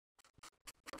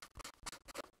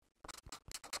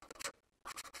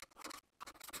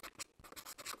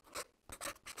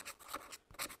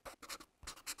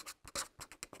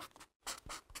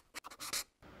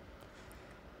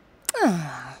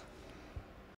Oh,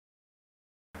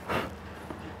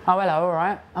 hello, all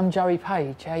right. I'm Joey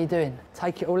Page. How you doing?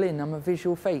 Take it all in. I'm a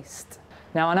visual feast.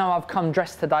 Now, I know I've come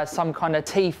dressed today as some kind of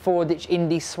T4-ditch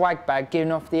indie swag bag,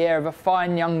 giving off the air of a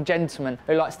fine young gentleman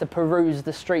who likes to peruse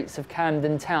the streets of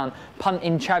Camden Town,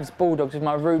 punting Chavs Bulldogs with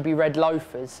my ruby red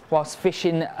loafers, whilst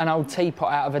fishing an old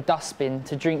teapot out of a dustbin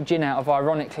to drink gin out of,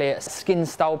 ironically, at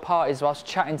skin-style parties, whilst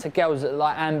chatting to girls that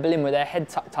like Anne Boleyn with their head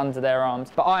tucked under their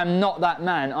arms. But I am not that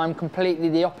man. I'm completely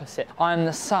the opposite. I am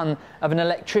the son of an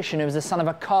electrician who was the son of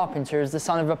a carpenter, who was the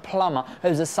son of a plumber, who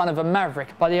was the son of a maverick.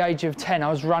 By the age of 10, I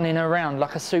was running around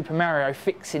like a Super Mario,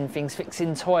 fixing things,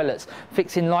 fixing toilets,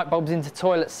 fixing light bulbs into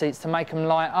toilet seats to make them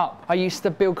light up. I used to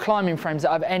build climbing frames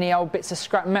that have any old bits of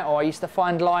scrap metal I used to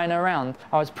find lying around.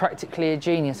 I was practically a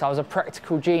genius. I was a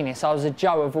practical genius. I was a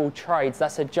Joe of all trades.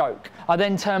 That's a joke. I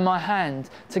then turned my hand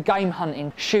to game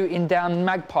hunting, shooting down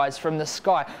magpies from the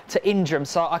sky to injure them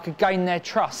so I could gain their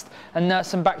trust and nurse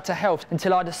them back to health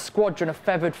until I had a squadron of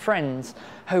feathered friends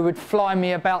who would fly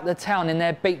me about the town in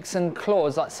their beaks and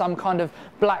claws like some kind of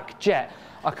black jet.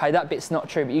 Okay, that bit's not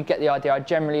true, but you get the idea. I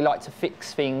generally like to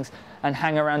fix things and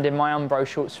hang around in my Umbro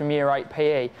shorts from Year 8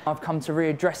 PE. I've come to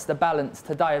readdress the balance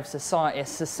today of society, a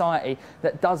society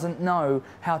that doesn't know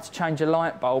how to change a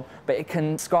light bulb, but it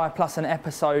can Sky Plus an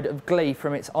episode of Glee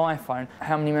from its iPhone.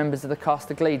 How many members of the cast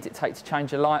of Glee does it take to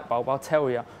change a light bulb? I'll tell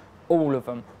you. All of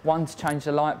them. 1 to change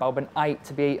the light bulb and 8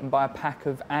 to be eaten by a pack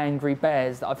of angry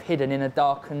bears that I've hidden in a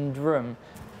darkened room.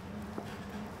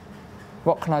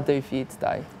 What can I do for you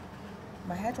today?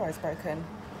 My hairdryer's broken.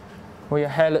 Well, your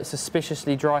hair looks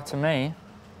suspiciously dry to me.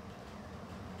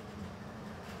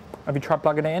 Have you tried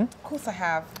plugging it in? Of course I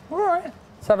have. All right,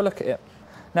 let's have a look at it.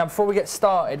 Now, before we get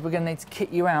started, we're going to need to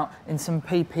kit you out in some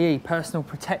PPE, personal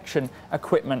protection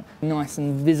equipment. Nice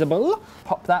and visible.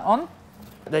 Pop that on.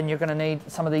 Then you're going to need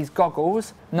some of these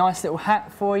goggles. Nice little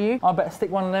hat for you. I better stick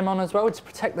one of them on as well to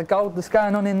protect the gold that's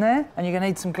going on in there. And you're going to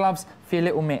need some gloves for your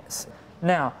little mitts.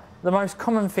 Now, the most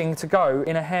common thing to go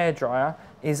in a hairdryer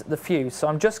is the fuse. So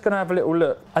I'm just going to have a little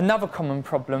look. Another common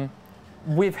problem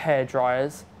with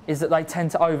hairdryers is that they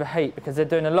tend to overheat because they're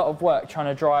doing a lot of work trying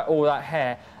to dry all that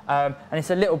hair. And it's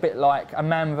a little bit like a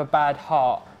man with a bad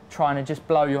heart trying to just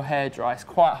blow your hair dry. It's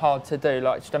quite hard to do.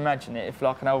 Like, just imagine it. If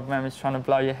like an old man was trying to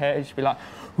blow your hair, it'd just be like,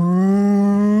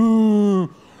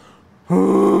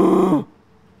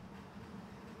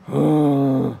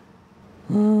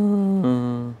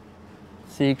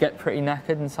 so you get pretty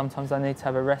knackered and sometimes I need to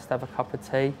have a rest, have a cup of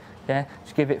tea, yeah?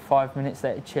 Just give it 5 minutes,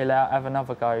 let it chill out, have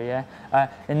another go, yeah?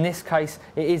 In this case,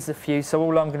 it is the fuse, so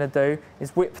all I'm going to do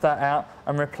is whip that out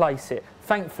and replace it.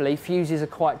 Thankfully, fuses are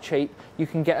quite cheap. You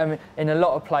can get them in a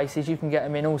lot of places. You can get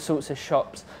them in all sorts of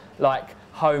shops like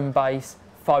Homebase,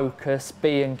 Focus,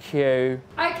 B&Q.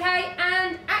 Okay,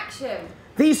 and action.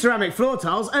 These ceramic floor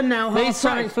tiles are now half price. These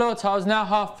ceramic floor tiles now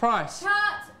half price. Cut!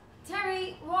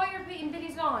 Terry, why are you repeating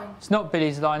Billy's line? It's not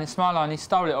Billy's line, it's my line. He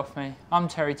stole it off me. I'm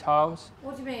Terry Tiles.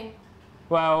 What do you mean?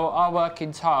 Well, I work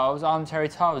in tiles. I'm Terry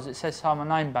Tiles. It says so on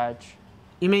my name badge.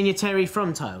 You mean you're Terry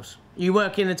from Tiles? You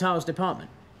work in the tiles department?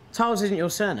 Tiles isn't your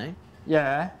surname?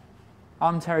 Yeah,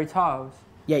 I'm Terry Tiles.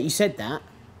 Yeah, you said that.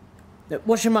 Look,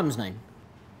 what's your mum's name?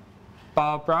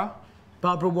 Barbara.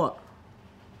 Barbara what?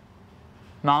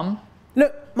 Mum.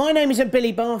 Look, my name isn't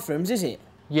Billy Bathrooms, is it?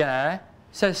 Yeah, it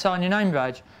says so on your name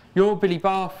badge. You're Billy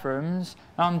Bathrooms,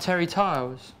 I'm Terry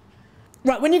Tiles.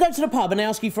 Right, when you go to the pub and they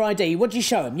ask you for ID, what do you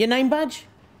show them? Your name badge?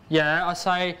 Yeah, I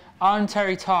say, I'm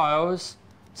Terry Tiles,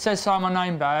 says so on my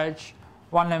name badge,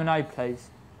 1 lemonade please.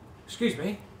 Excuse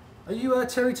me, are you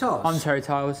Terry Tiles? I'm Terry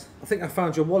Tiles. I think I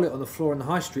found your wallet on the floor in the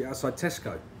high street outside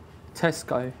Tesco.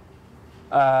 Tesco.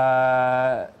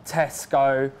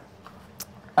 Tesco.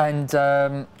 And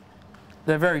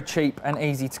they're very cheap and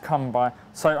easy to come by.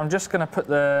 So I'm just going to put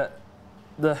the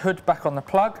hood back on the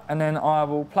plug and then I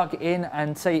will plug it in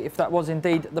and see if that was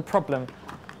indeed the problem.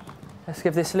 Let's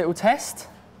give this a little test.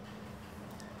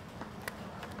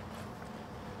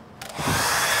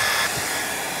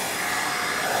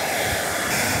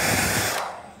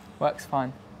 Works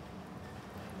fine.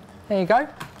 There you go.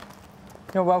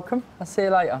 You're welcome. I'll see you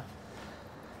later.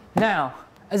 Now,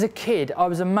 as a kid, I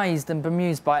was amazed and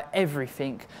bemused by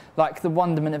everything, like the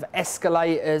wonderment of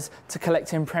escalators, to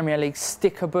collecting Premier League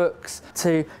sticker books,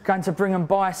 to going to bring and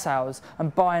buy sales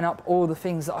and buying up all the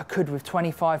things that I could with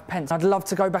 25 pence. I'd love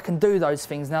to go back and do those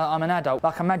things now that I'm an adult.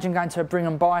 Like, imagine going to a bring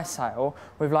and buy sale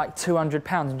with like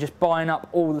 £200 and just buying up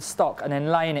all the stock and then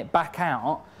laying it back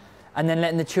out and then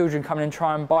letting the children come in and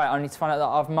try and buy it, only to find out that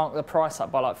I've marked the price up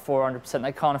by like 400%.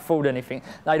 They can't afford anything.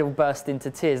 They'd all burst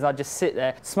into tears. And I'd just sit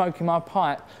there smoking my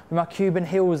pipe with my Cuban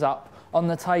heels up on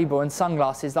the table and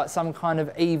sunglasses like some kind of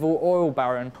evil oil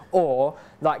baron, or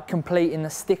like completing the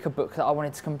sticker book that I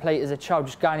wanted to complete as a child,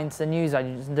 just going into the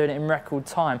newsagents and doing it in record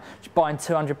time, just buying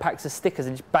 200 packs of stickers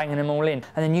and just banging them all in,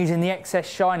 and then using the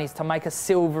excess shinies to make a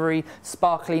silvery,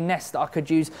 sparkly nest that I could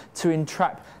use to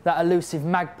entrap that elusive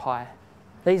magpie.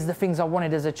 These are the things I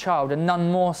wanted as a child, and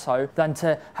none more so than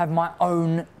to have my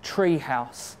own tree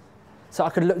house. So I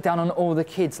could look down on all the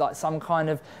kids like some kind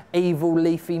of evil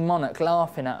leafy monarch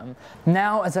laughing at them.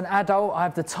 Now, as an adult, I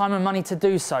have the time and money to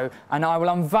do so, and I will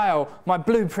unveil my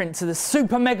blueprint to the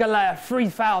Super Mega Layer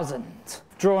 3000.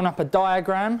 Drawn up a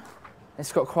diagram.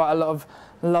 It's got quite a lot of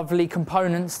lovely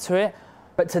components to it.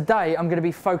 But today, I'm going to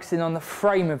be focusing on the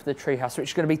frame of the treehouse,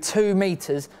 which is going to be 2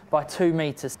 meters by 2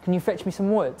 meters. Can you fetch me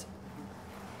some wood?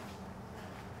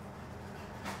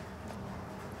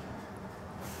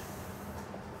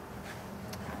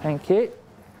 Thank you.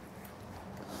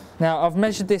 Now I've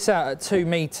measured this out at 2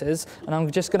 meters, and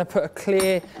I'm just going to put a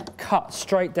clear cut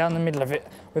straight down the middle of it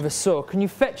with a saw. Can you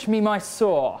fetch me my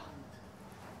saw?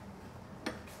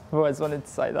 I've always wanted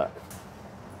to say that.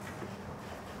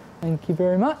 Thank you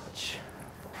very much.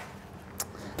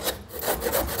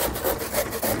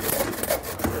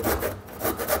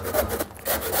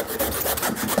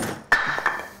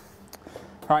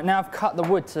 Right, now I've cut the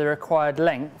wood to the required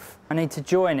length, I need to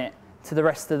join it to the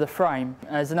rest of the frame.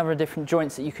 There's a number of different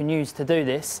joints that you can use to do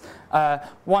this,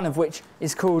 one of which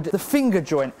is called the finger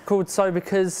joint, called so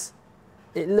because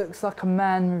it looks like a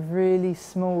man with really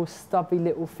small stubby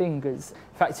little fingers.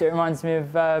 In fact, it reminds me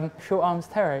of Short Arms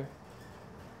Terry,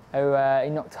 who he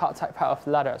knocked Heart Attack Pat off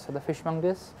the ladder outside the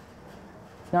fishmongers.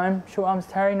 You know him? Short Arms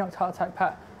Terry knocked Heart Attack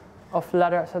Pat off the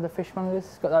ladder outside the fishmongers.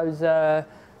 He's got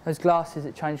those glasses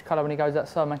that change colour when he goes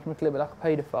outside, making him look a little bit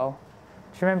like a paedophile.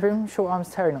 Do you remember him? Short Arms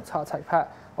Terry knocked Heart Attack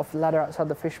Pat off the ladder outside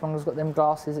the fishmonger's got them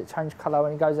glasses that change colour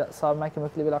when he goes outside, making him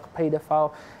look a little bit like a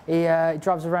paedophile. He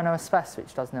drives a Renault Espace,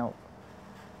 which doesn't help.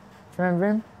 Do you remember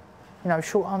him? You know,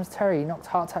 Short Arms Terry knocked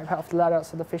Heart Attack Pat off the ladder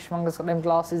outside the fishmonger's got them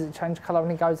glasses that change colour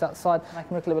when he goes outside,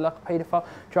 making him look a little bit like a paedophile.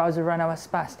 Drives a Renault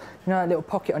Espace. You know that little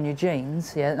pocket on your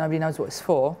jeans? Yeah, nobody knows what it's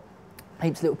for.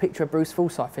 Heaps a little picture of Bruce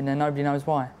Forsyth in there, nobody knows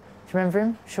why. Do you remember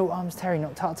him? Short Arms Terry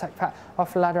knocked Heart Attack Pat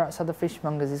off the ladder outside the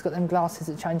fishmongers. He's got them glasses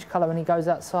that change colour when he goes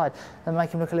outside and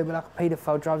make him look a little bit like a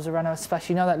paedophile, drives a Renault Espace.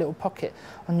 You know that little pocket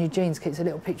on your jeans keeps a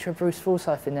little picture of Bruce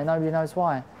Forsyth in there, nobody knows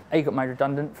why. He got made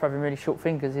redundant for having really short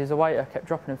fingers. He was a waiter, kept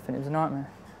dropping everything, it was a nightmare.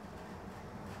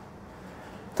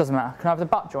 Doesn't matter. Can I have the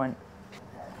butt joint?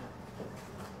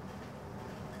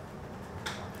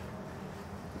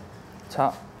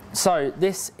 So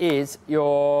this is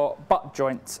your butt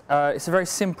joint. It's a very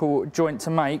simple joint to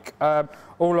make.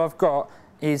 All I've got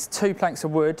is 2 planks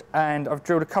of wood, and I've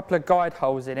drilled a couple of guide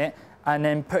holes in it and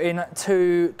then put in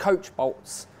 2 coach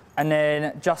bolts, and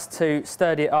then just to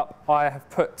sturdy it up I have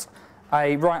put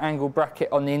a right angle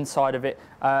bracket on the inside of it.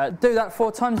 Do that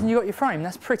 4 times and you've got your frame.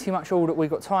 That's pretty much all that we've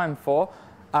got time for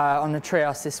on the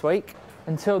treehouse this week.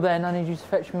 Until then, I need you to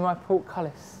fetch me my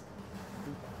portcullis.